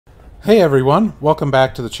Hey everyone, welcome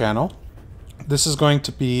back to the channel. This is going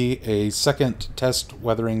to be a second test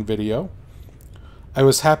weathering video. I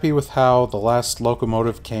was happy with how the last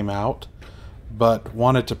locomotive came out, but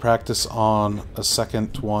wanted to practice on a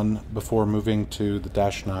second one before moving to the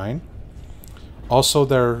Dash 9. Also,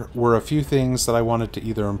 there were a few things that I wanted to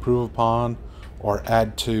either improve upon or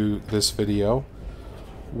add to this video.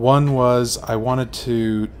 One was I wanted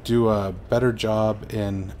to do a better job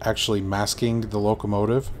in actually masking the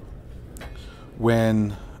locomotive.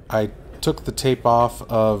 When I took the tape off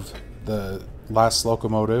of the last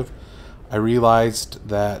locomotive, I realized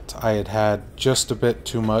that I had had just a bit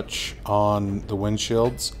too much on the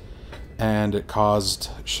windshields, and it caused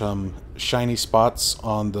some shiny spots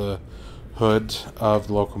on the hood of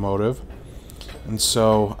the locomotive. And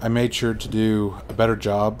so I made sure to do a better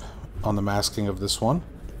job on the masking of this one.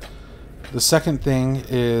 The second thing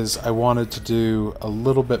is I wanted to do a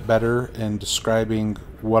little bit better in describing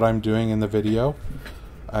what I'm doing in the video.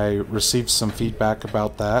 I received some feedback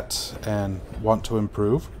about that and want to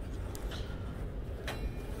improve.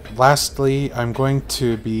 Lastly, I'm going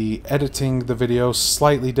to be editing the video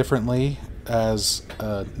slightly differently as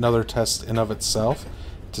another test in of itself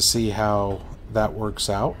to see how that works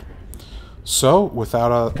out. So with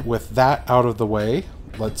that out of the way,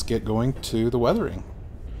 let's get going to the weathering.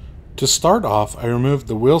 To start off, I removed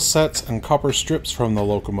the wheel sets and copper strips from the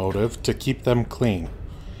locomotive to keep them clean,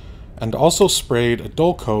 and also sprayed a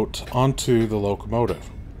dull coat onto the locomotive.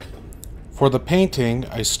 For the painting,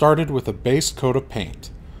 I started with a base coat of paint.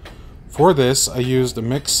 For this, I used a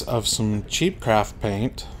mix of some cheap craft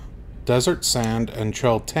paint, desert sand, and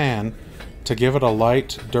trail tan to give it a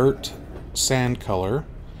light dirt sand color.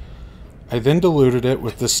 I then diluted it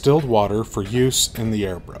with distilled water for use in the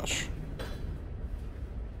airbrush.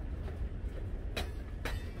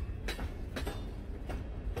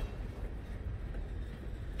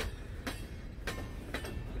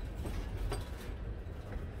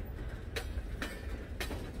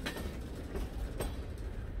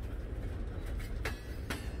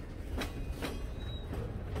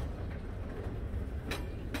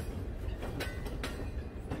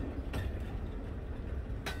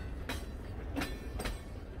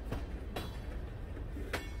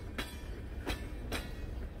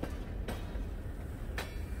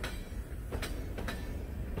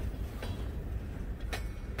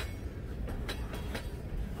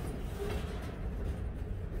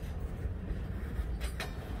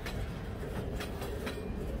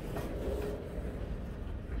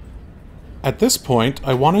 At this point,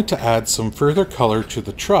 I wanted to add some further color to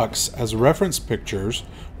the trucks, as reference pictures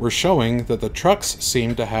were showing that the trucks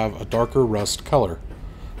seemed to have a darker rust color.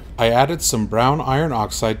 I added some brown iron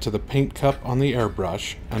oxide to the paint cup on the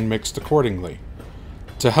airbrush and mixed accordingly.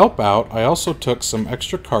 To help out, I also took some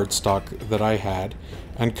extra cardstock that I had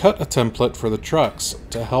and cut a template for the trucks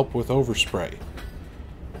to help with overspray.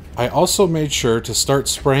 I also made sure to start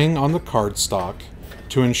spraying on the cardstock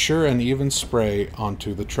to ensure an even spray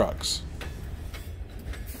onto the trucks.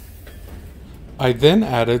 I then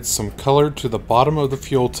added some color to the bottom of the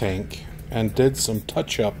fuel tank and did some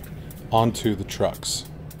touch-up onto the trucks.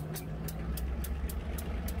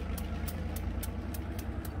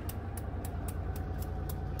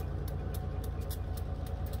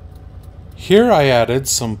 Here I added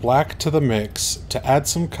some black to the mix to add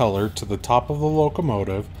some color to the top of the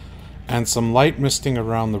locomotive and some light misting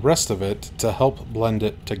around the rest of it to help blend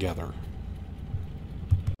it together.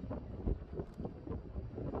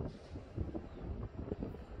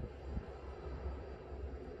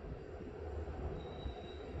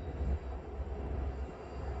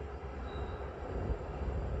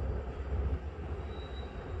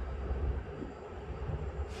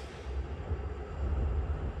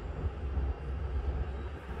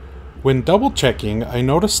 When double checking, I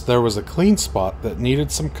noticed there was a clean spot that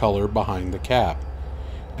needed some color behind the cap.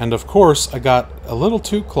 And of course, I got a little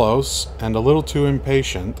too close and a little too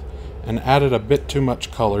impatient and added a bit too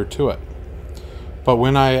much color to it. But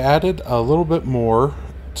when I added a little bit more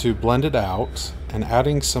to blend it out and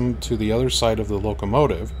adding some to the other side of the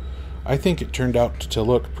locomotive, I think it turned out to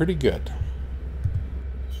look pretty good.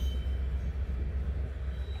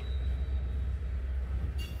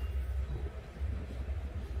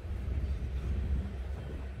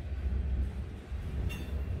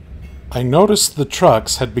 I noticed the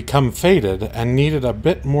trucks had become faded and needed a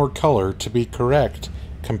bit more color to be correct,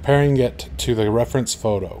 comparing it to the reference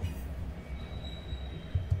photo.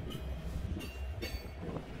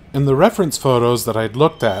 In the reference photos that I'd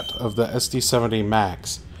looked at of the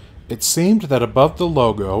SD70MACs, it seemed that above the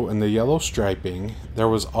logo and the yellow striping there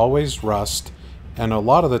was always rust, and a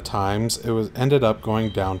lot of the times it ended up going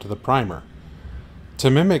down to the primer. To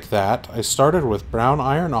mimic that, I started with brown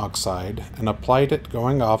iron oxide and applied it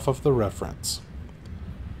going off of the reference.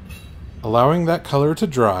 Allowing that color to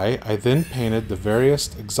dry, I then painted the various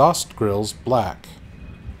exhaust grills black.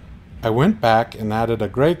 I went back and added a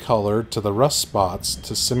gray color to the rust spots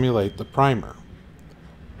to simulate the primer.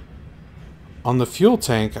 On the fuel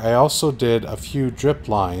tank, I also did a few drip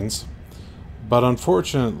lines, but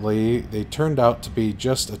unfortunately they turned out to be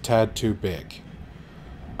just a tad too big.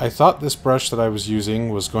 I thought this brush that I was using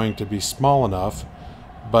was going to be small enough,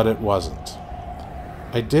 but it wasn't.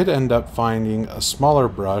 I did end up finding a smaller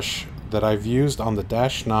brush that I've used on the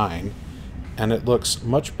Dash 9, and it looks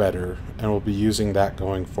much better, and will be using that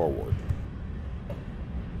going forward.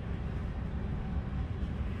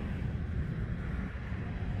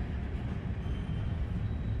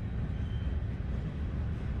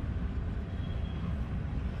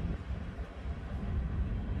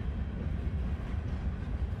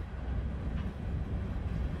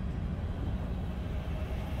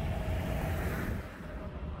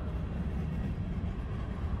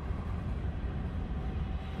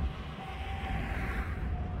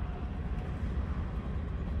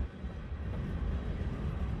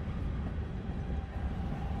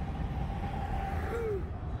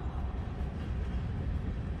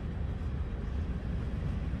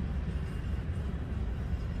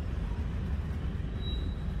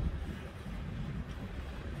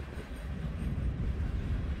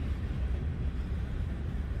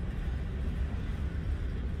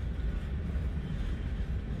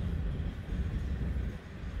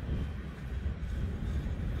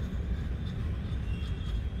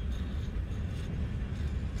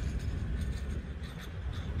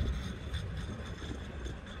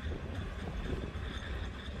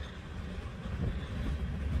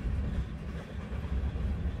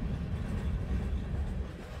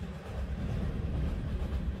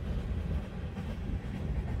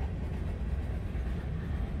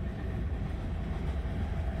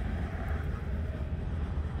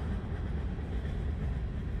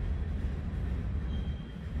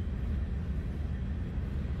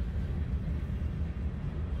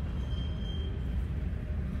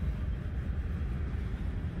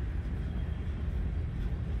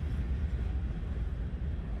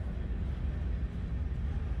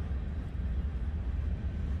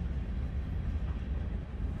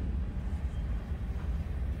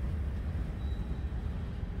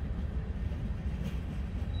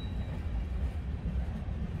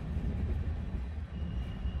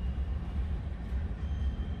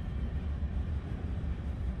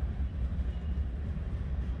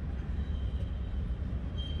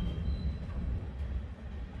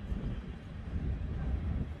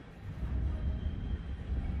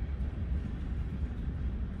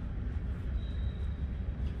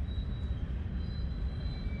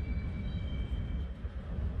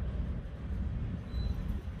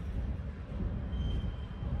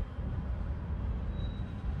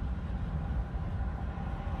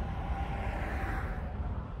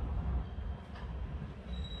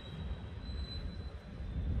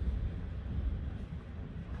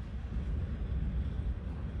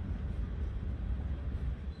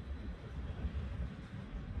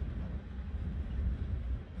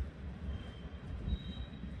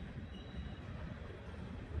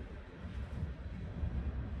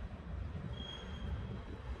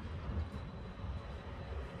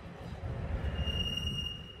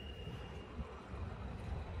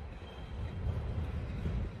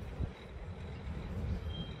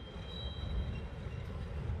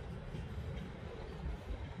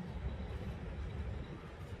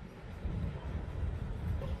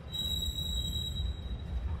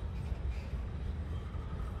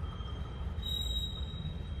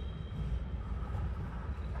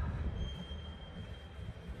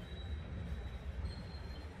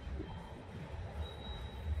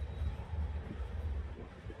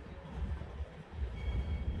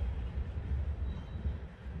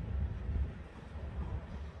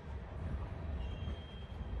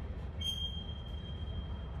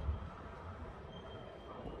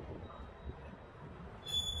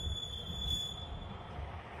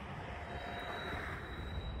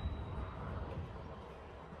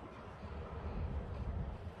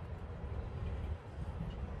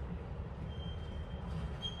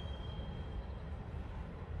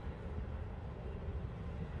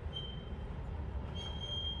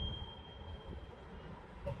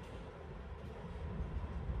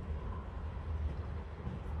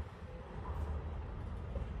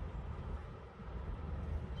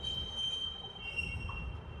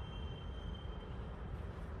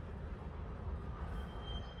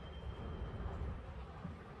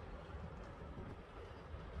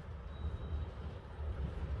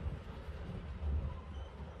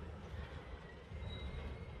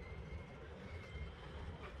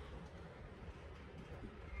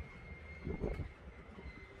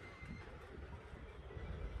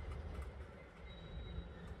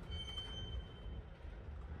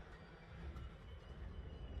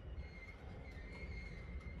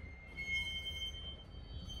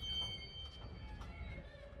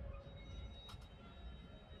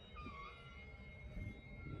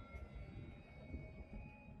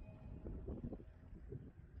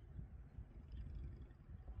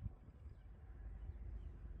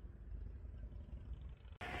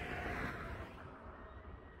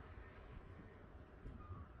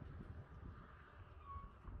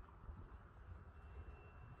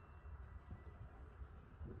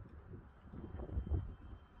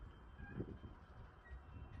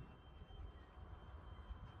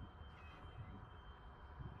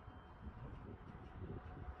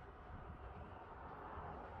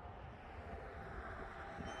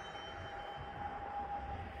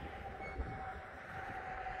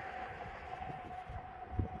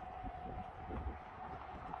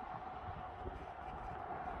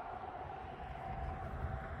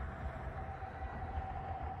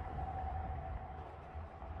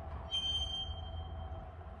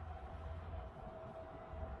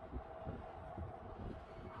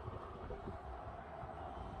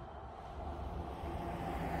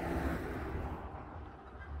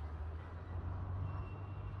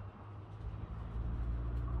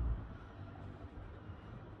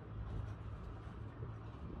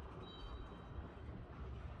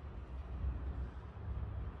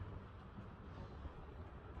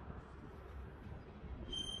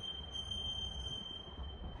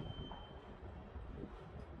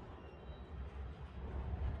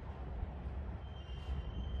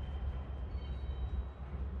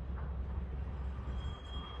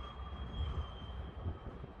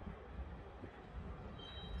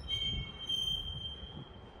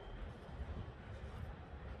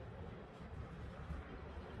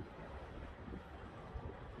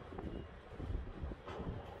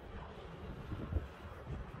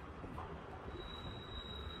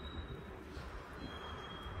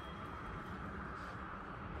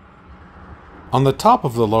 On the top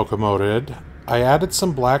of the locomotive, I added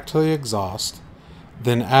some black to the exhaust,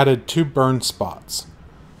 then added 2 burn spots.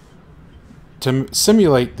 To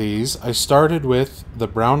simulate these, I started with the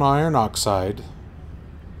brown iron oxide,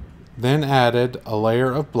 then added a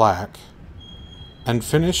layer of black, and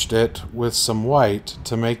finished it with some white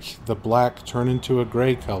to make the black turn into a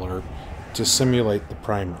gray color to simulate the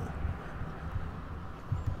primer.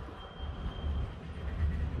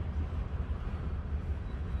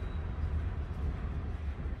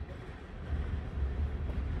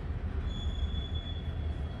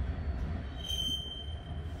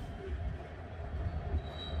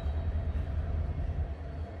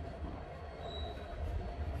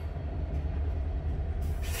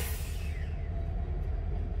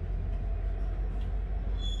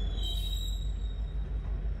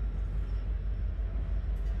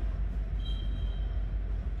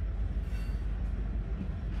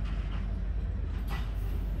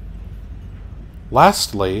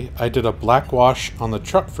 Lastly, I did a black wash on the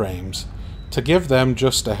truck frames to give them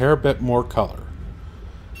just a hair bit more color.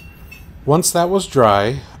 Once that was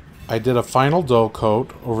dry, I did a final dull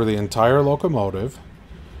coat over the entire locomotive,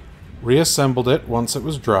 reassembled it once it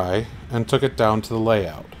was dry, and took it down to the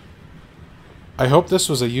layout. I hope this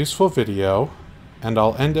was a useful video, and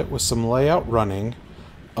I'll end it with some layout running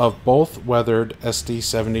of both weathered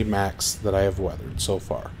SD70MACs that I have weathered so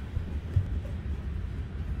far.